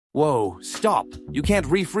Whoa, stop! You can't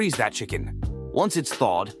refreeze that chicken. Once it's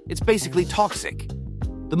thawed, it's basically toxic.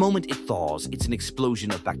 The moment it thaws, it's an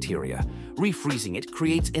explosion of bacteria. Refreezing it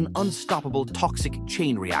creates an unstoppable toxic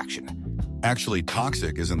chain reaction. Actually,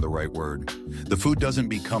 toxic isn't the right word. The food doesn't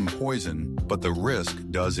become poison, but the risk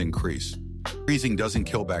does increase. Freezing doesn't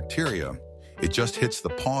kill bacteria, it just hits the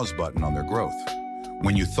pause button on their growth.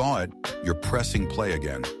 When you thaw it, you're pressing play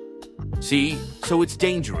again. See? So it's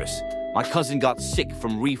dangerous. My cousin got sick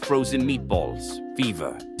from refrozen meatballs,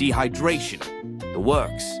 fever, dehydration, the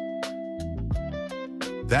works.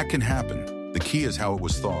 That can happen. The key is how it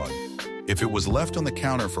was thawed. If it was left on the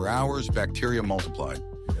counter for hours, bacteria multiplied.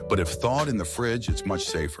 But if thawed in the fridge, it's much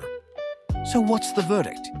safer. So what's the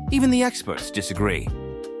verdict? Even the experts disagree.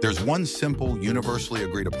 There's one simple, universally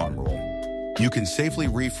agreed upon rule. You can safely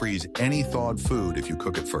refreeze any thawed food if you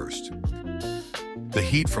cook it first. The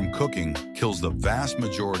heat from cooking kills the vast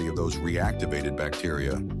majority of those reactivated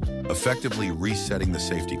bacteria, effectively resetting the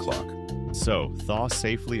safety clock. So, thaw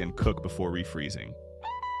safely and cook before refreezing.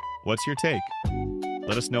 What's your take?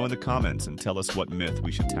 Let us know in the comments and tell us what myth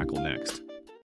we should tackle next.